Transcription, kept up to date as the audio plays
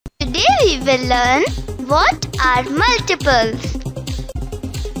we will learn what are multiples.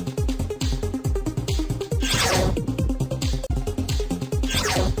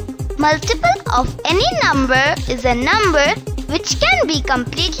 Multiple of any number is a number which can be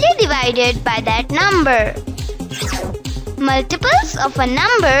completely divided by that number. Multiples of a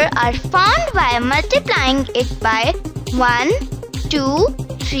number are found by multiplying it by 1, 2,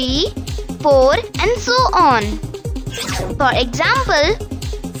 3, 4 and so on. For example,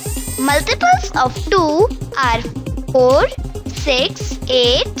 multiples of 2 are 4, 6,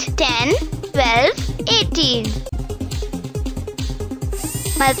 8, 10, 12, 18.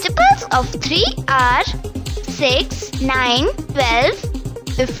 Multiples of 3 are 6, 9, 12,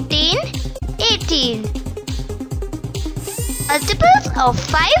 15, 18. Multiples of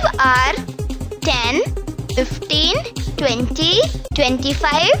 5 are 10, 15, 20,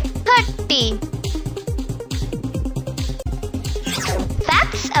 25, 30.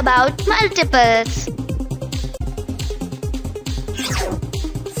 Facts about multiples.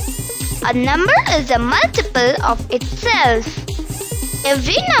 A number is a multiple of itself.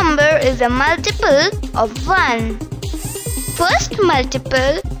 Every number is a multiple of 1. First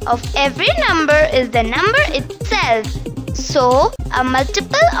multiple of every number is the number itself. So, a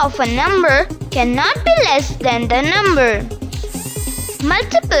multiple of a number cannot be less than the number.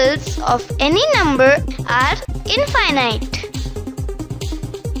 Multiples of any number are infinite.